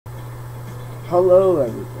Hello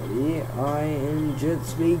everybody, I am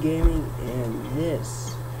Jetsby Gaming and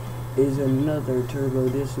this is another turbo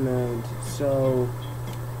dismount. So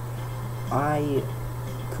I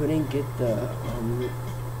couldn't get the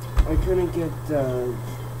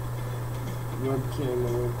webcam,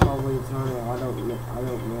 or probably it's on it, I don't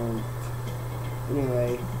know.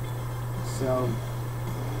 Anyway, so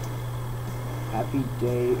happy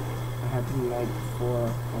night before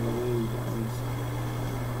Halloween, guys.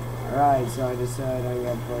 Alright, so I decided I'm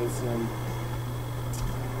gonna play some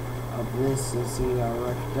of this and see how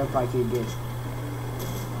wrecked up I can get.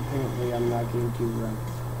 Apparently I'm not getting too wrecked.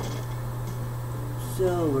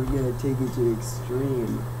 So we're gonna take it to the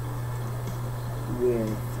extreme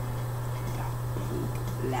with the pink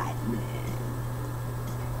lightning.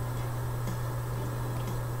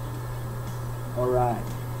 Alright.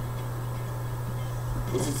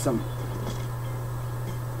 This is some...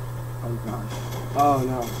 oh gosh. Oh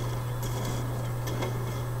no.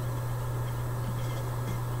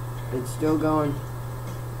 It's still going.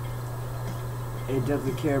 It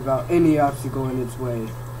doesn't care about any obstacle in its way.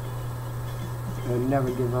 It'll never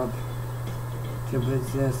give up. To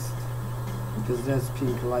possess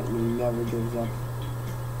pink lightning never gives up.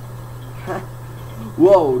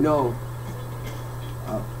 Whoa, no.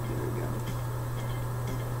 Oh, there we go.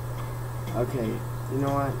 Okay, you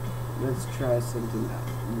know what? Let's try something that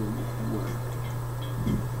will work.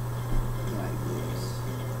 Like this.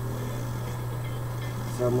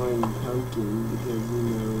 Someone pumpkin, because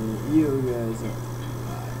you guys are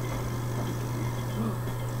pumpkin.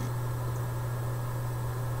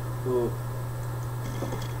 Oh,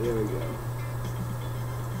 there we go.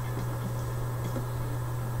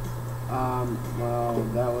 Well,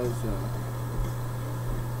 that was a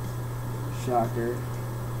shocker.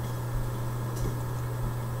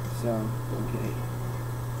 So, okay.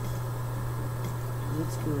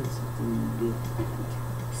 Let's go into something different.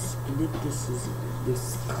 Split decision. This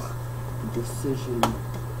is a decision.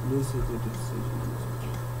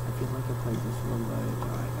 I feel like I played this one, but I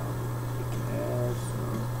don't really care, so.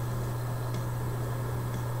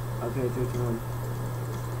 Okay, 3, 2, 1.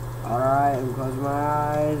 Alright, I'm closing my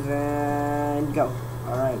eyes and go.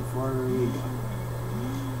 Alright, forward we go.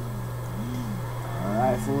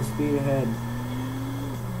 Alright, full speed ahead.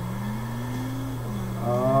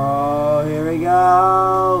 Oh, here we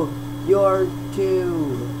go. You're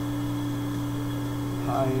 2.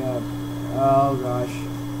 High up. Oh gosh.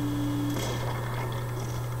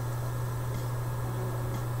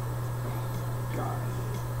 Gosh.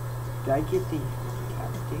 Did I get the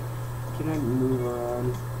captain? Can I move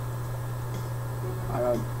around? I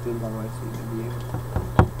don't think I want to see the view.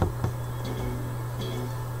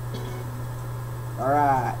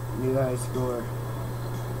 Alright, new high score.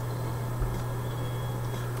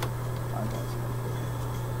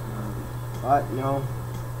 What? No.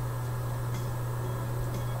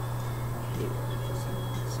 I hate it.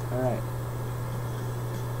 Alright.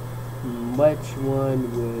 Which one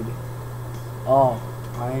would... oh,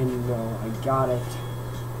 I know. I got it.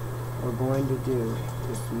 We're going to do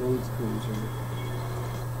the smooth cruiser.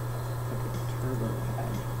 Like a turbo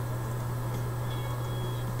head.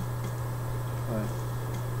 Put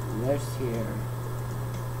this here.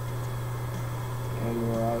 And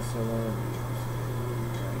we're also going to...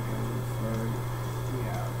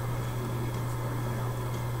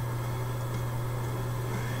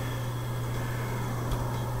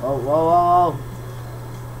 oh, whoa, whoa,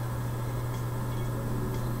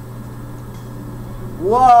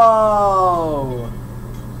 whoa! Whoa!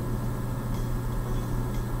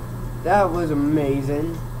 That was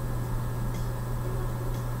amazing.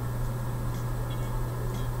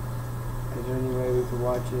 Is there any way we could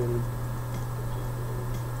watch him?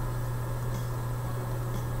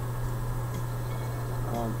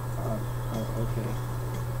 Okay.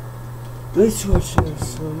 Let's watch the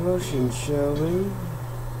slow motion, shall we?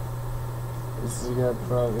 This is gonna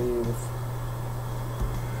probably the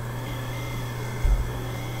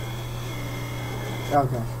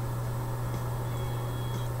okay.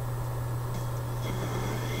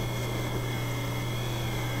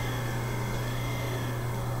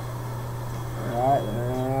 Alright,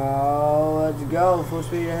 now let's go. Full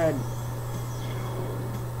speed ahead.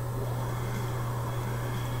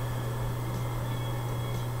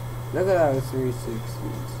 Look at that,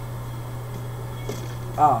 360s.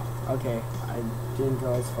 Oh, okay. I didn't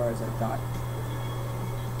go as far as I thought.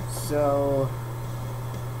 So,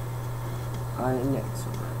 on the next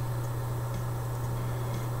one.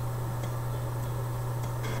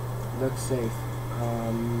 Looks safe.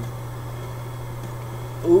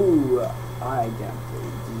 Ooh, I got the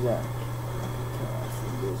exact car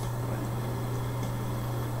for this one.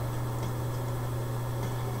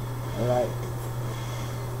 Alright.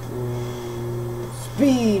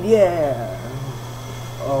 Speed, yeah!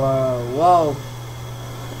 Whoa.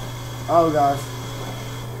 Oh gosh.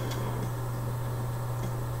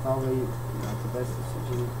 Probably not the best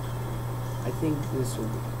decision. I think this will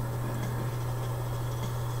be a better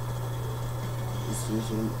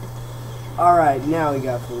decision. Alright, now we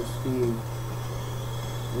got full speed.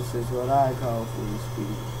 This is what I call full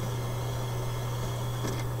speed.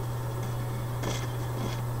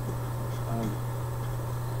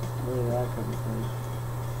 Where did that come from?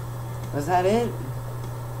 Was that it?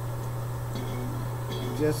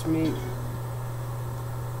 Just me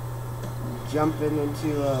jumping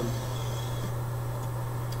into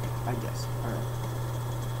I guess. Alright.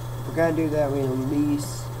 If we're gonna do that, we at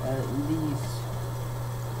least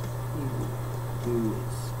do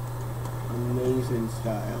this amazing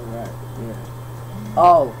style, right? Yeah.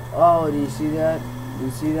 Oh, do you see that? Do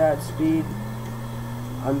you see that speed?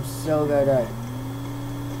 I'm so good at it.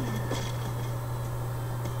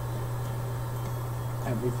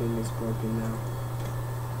 Everything is broken now.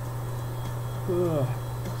 Ugh.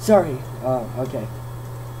 Sorry. Okay.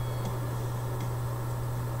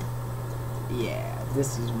 Yeah,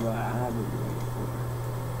 this is what I've been waiting for.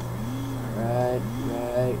 Right.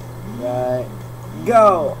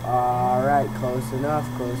 Go! Alright, close enough.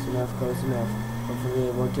 Hopefully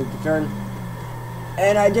it won't take the turn.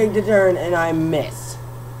 And I take the turn and I miss.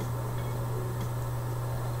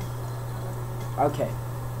 Okay.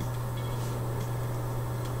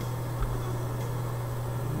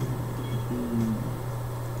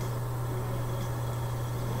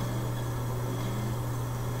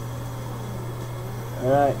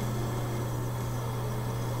 Alright.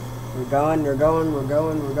 We're going. We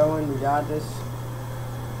got this.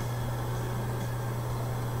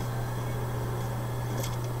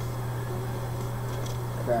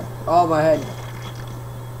 Crap. Oh, my head.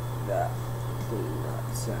 That did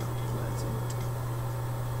not sound pleasant.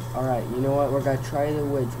 Alright, you know what? We're gonna try the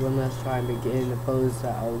witch one last time to get in the pose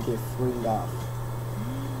that I'll get flinged off.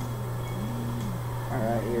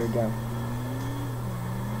 Alright, here we go.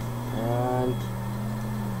 And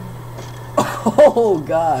oh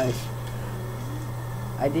gosh.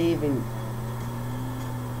 I didn't even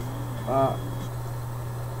oh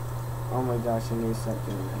my gosh, I need to stop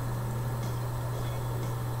doing that.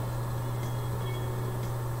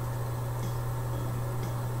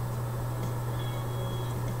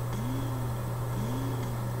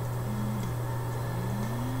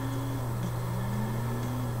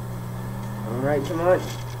 Alright, come on.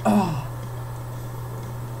 Oh,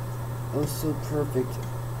 that was so perfect.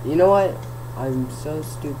 You know what? I'm so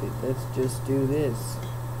stupid. Let's just do this.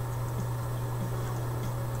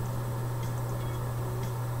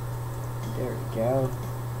 There we go.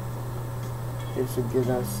 This will give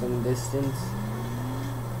us some distance.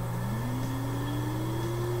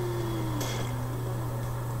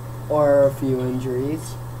 Or a few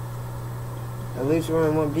injuries. At least we're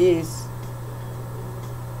in one piece.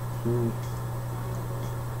 I'm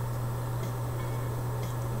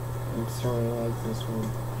starting to like this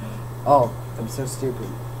one. Oh, I'm so stupid.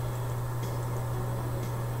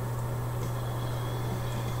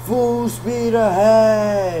 Full speed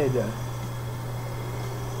ahead!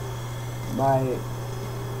 My...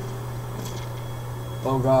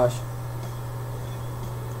 Oh gosh.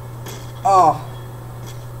 Oh!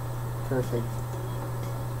 Perfect.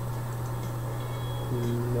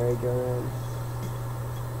 There we go, man.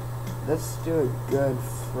 Let's do a good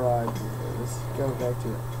frog here. Let's go back to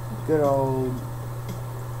the good old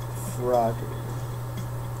frog.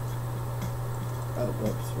 Oh,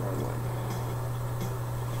 whoops, wrong one.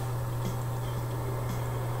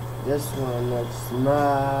 This one looks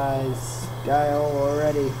my style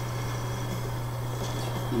already.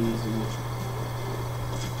 Easy.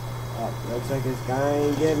 Oh, looks like it's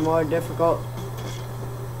going to get more difficult.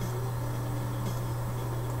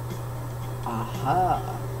 Aha!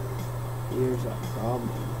 Here's a problem.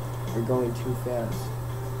 We're going too fast.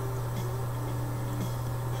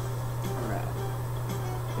 Alright.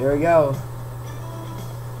 Here we go.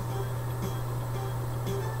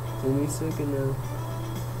 Give me a second now.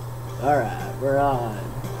 Alright, we're on.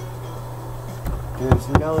 There's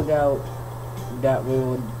no doubt that we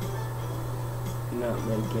will not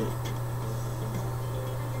make it.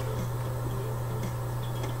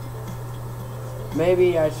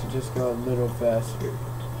 Maybe I should just go a little faster.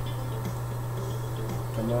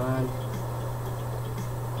 Come on.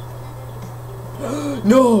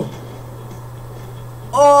 No!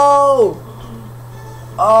 Oh!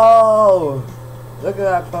 Oh! Look at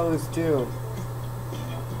that pose too.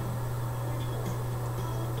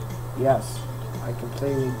 Yes, I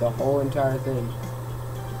completed the whole entire thing.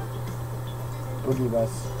 Boogie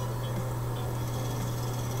bus.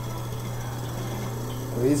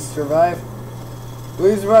 Please survive.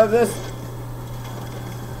 Please survive this.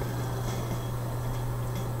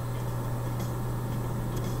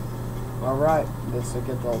 Alright, let's look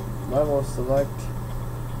at the level select.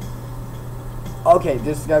 Okay,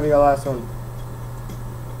 this is gotta be our last one.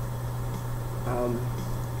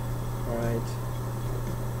 Alright.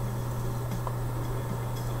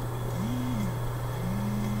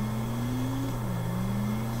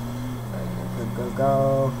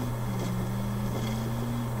 Go.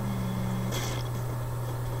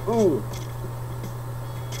 Ooh.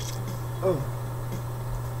 Oh.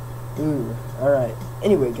 Ooh. Alright.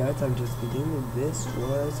 Anyway, guys, I'm just beginning. This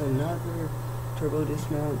was another turbo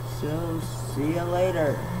dismount. So, see you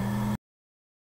later.